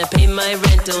just tryna pay my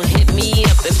rent. Don't hit me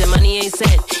up if the money ain't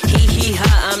sent. Hee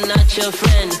ha, I'm not your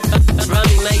friend. Run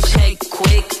me my check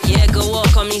quick. Yeah, go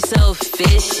walk on me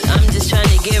selfish. I'm just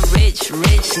tryna get rich.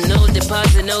 No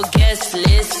deposit, no guest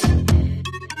list.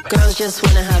 Girls just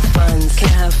wanna have funds.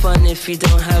 Can't have fun if you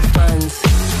don't have funds.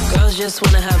 Girls just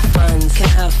wanna have funds.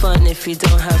 Can't have fun if you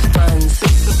don't have funds.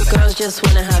 Girls just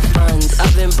wanna have funds.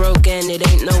 I've been broke and it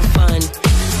ain't no fun.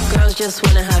 Girls just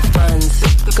wanna have funds.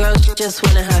 Girls just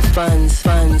wanna have funds.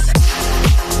 Funds.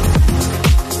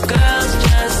 Girls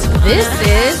just wanna This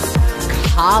is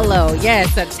Kahlo.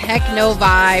 Yes, a techno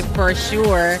vibe for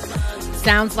sure.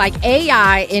 Sounds like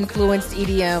AI influenced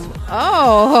EDM.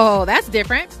 Oh, that's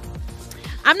different.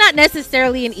 I'm not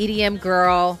necessarily an EDM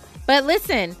girl, but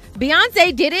listen,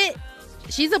 Beyonce did it.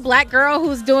 She's a black girl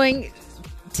who's doing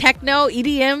techno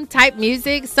EDM type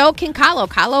music. So can Kahlo.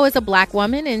 Kahlo is a black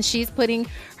woman, and she's putting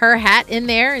her hat in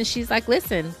there, and she's like,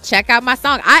 listen, check out my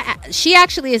song. She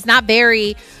actually is not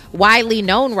very widely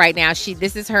known right now.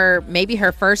 This is maybe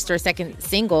her first or second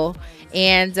single.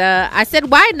 And I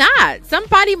said, why not?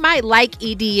 Somebody might like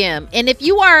EDM. And if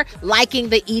you are liking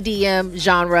the EDM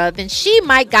genre, then she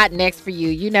might got next for you.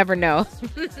 You never know.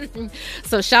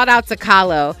 So shout out to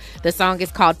Kahlo. The song is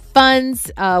called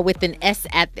Funds with an S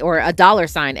or a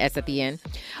 $sign S at the end.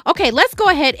 Okay, let's go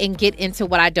ahead and get into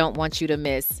what I don't want you to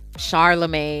miss.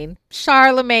 Charlemagne.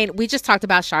 We just talked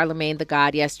about Charlemagne the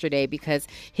God yesterday because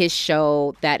his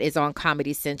show that is on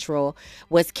Comedy Central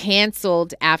was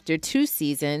canceled after 2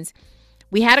 seasons.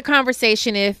 We had a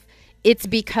conversation if it's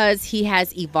because he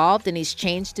has evolved and he's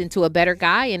changed into a better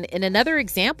guy. And in another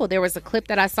example, there was a clip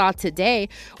that I saw today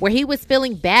where he was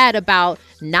feeling bad about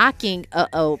knocking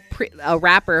a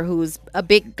rapper who's a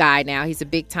big guy now. He's a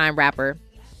big time rapper.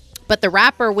 But the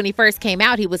rapper, when he first came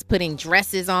out, he was putting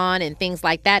dresses on and things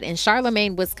like that. And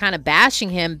Charlemagne was kind of bashing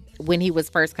him when he was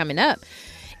first coming up.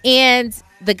 And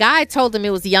the guy told him, it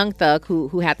was Young Thug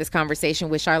who had this conversation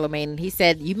with Charlemagne. And he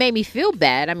said, you made me feel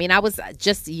bad. I mean, I was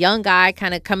just a young guy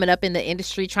kind of coming up in the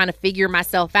industry trying to figure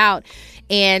myself out.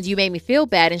 And you made me feel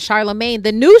bad. And Charlemagne,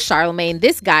 the new Charlemagne,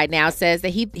 this guy now says that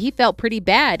he felt pretty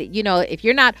bad. You know, if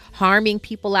you're not harming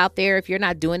people out there, if you're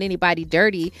not doing anybody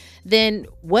dirty, then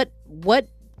what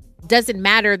doesn't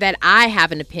matter that I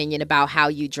have an opinion about how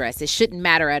you dress. It shouldn't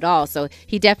matter at all. So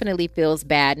he definitely feels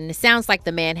bad. And it sounds like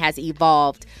the man has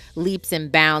evolved leaps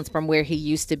and bounds from where he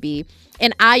used to be.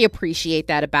 And I appreciate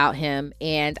that about him.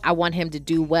 And I want him to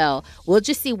do well. We'll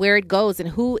just see where it goes and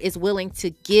who is willing to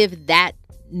give that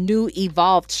new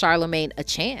evolved Charlemagne a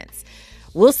chance.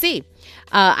 We'll see.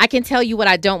 I can tell you what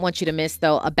I don't want you to miss,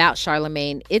 though, about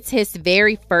Charlemagne. It's his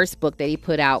very first book that he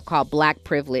put out called Black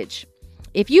Privilege.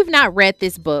 If you've not read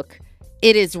this book,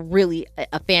 it is really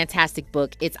a fantastic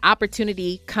book. Its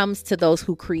opportunity comes to those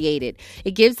who create it.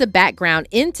 It gives a background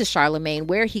into Charlemagne,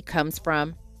 where he comes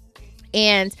from,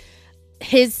 and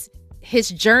his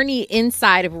journey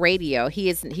inside of radio.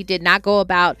 He did not go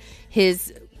about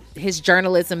his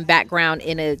journalism background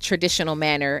in a traditional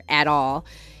manner at all.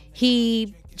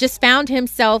 He just found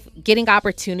himself getting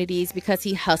opportunities because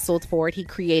he hustled for it. He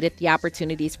created the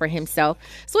opportunities for himself.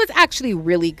 So it's actually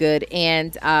really good.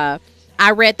 And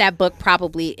I read that book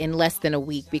probably in less than a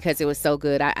week because it was so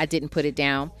good. I didn't put it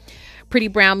down. Pretty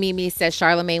Brown Mimi says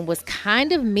Charlemagne was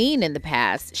kind of mean in the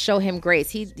past. Show him grace.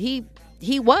 He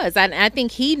was. I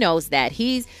think he knows that.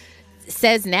 He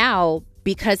says now,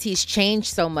 because he's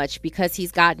changed so much, because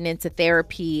he's gotten into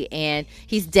therapy and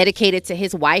he's dedicated to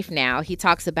his wife now. He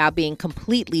talks about being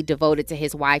completely devoted to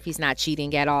his wife. He's not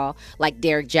cheating at all like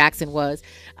Derek Jackson was.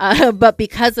 But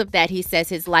because of that, he says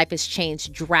his life has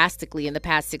changed drastically in the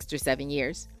past 6 or 7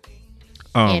 years.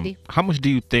 Andy? How much do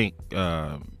you think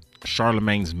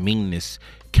Charlemagne's meanness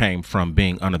came from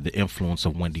being under the influence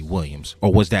of Wendy Williams?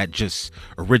 Or was that just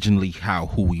originally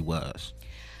who he was?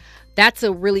 That's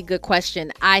a really good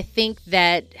question. I think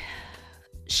that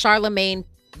Charlemagne,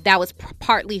 that was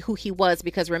partly who he was,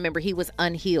 because remember, he was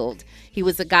unhealed. He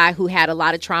was a guy who had a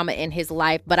lot of trauma in his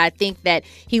life, but I think that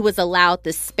he was allowed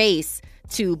the space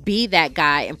to be that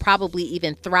guy and probably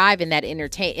even thrive in that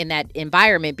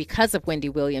environment because of Wendy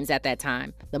Williams at that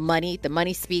time. The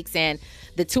money speaks, and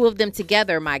the two of them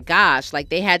together, my gosh, like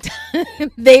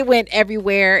they went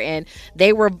everywhere, and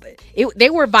they were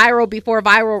viral before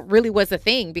viral really was a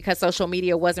thing, because social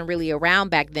media wasn't really around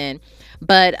back then.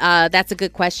 But that's a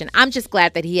good question. I'm just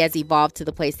glad that he has evolved to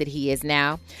the place that he is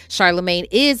now. Charlemagne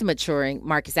is maturing,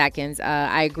 Marcus Atkins.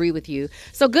 I agree with you.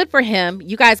 So good for him.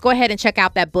 You guys go ahead and check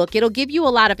out that book. It'll give you a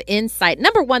lot of insight.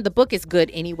 Number one, the book is good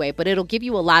anyway, but it'll give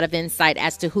you a lot of insight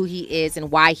as to who he is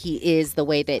and why he is the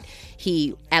way that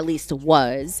he at least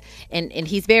was. And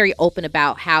he's very open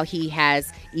about how he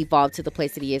has evolved to the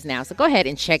place that he is now. So go ahead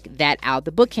and check that out.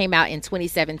 The book came out in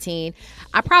 2017.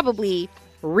 I probably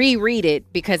reread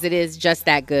it because it is just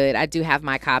that good. I do have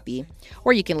my copy,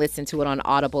 or you can listen to it on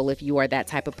Audible if you are that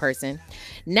type of person.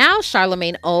 Now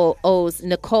Charlemagne owes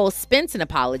Nicole Spence an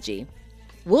apology.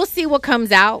 We'll see what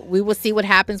comes out. We will see what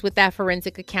happens with that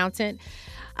forensic accountant.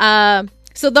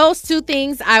 So those two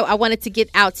things I wanted to get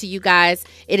out to you guys.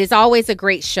 It is always a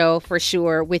great show for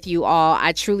sure with you all.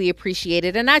 I truly appreciate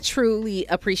it. And I truly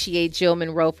appreciate Jill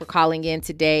Munroe for calling in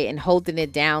today and holding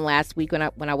it down last week when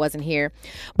I wasn't here.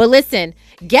 But listen,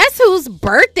 guess whose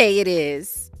birthday it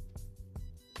is?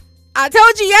 I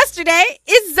told you yesterday,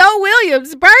 it's Zoe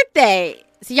Williams' birthday.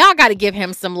 So y'all got to give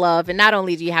him some love. And not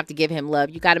only do you have to give him love,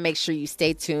 you got to make sure you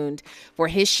stay tuned for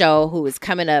his show, who is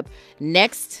coming up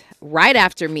next, right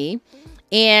after me.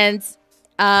 And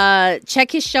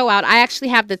check his show out. I actually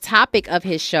have the topic of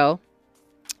his show.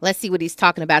 Let's see what he's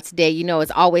talking about today. You know,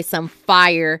 it's always some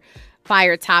fire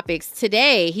topics.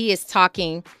 Today, he is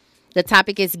talking The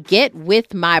topic is Get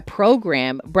With My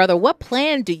Program. Brother, what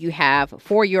plan do you have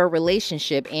for your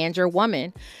relationship and your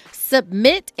woman?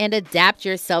 Submit and adapt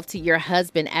yourself to your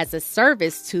husband as a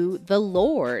service to the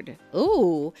Lord.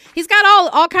 Ooh, he's got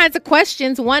all kinds of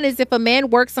questions. One is, if a man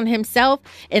works on himself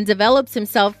and develops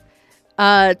himself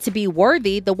to be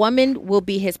worthy, the woman will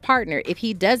be his partner. If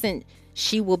he doesn't,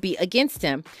 she will be against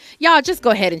him. Y'all just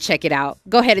go ahead and check it out.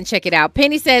 Go ahead and check it out.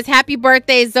 Penny says, happy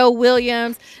birthday, Zoe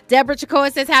Williams. Deborah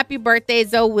Chacoa says, happy birthday,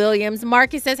 Zoe Williams.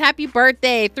 Marcus says, happy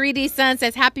birthday. 3D Sun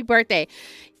says, happy birthday.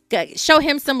 Show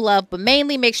him some love, but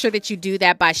mainly make sure that you do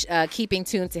that by keeping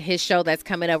tuned to his show that's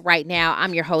coming up right now.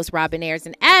 I'm your host, Robin Ayers.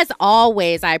 And as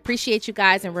always, I appreciate you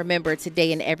guys. And remember,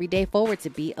 today and every day forward to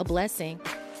be a blessing.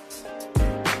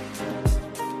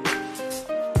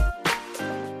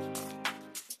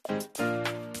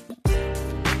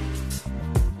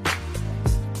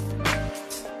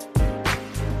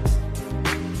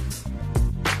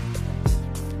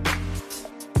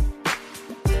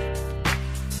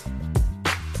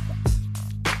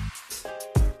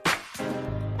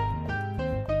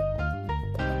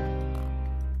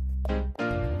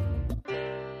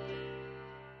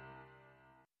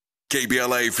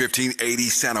 KBLA 1580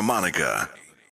 Santa Monica.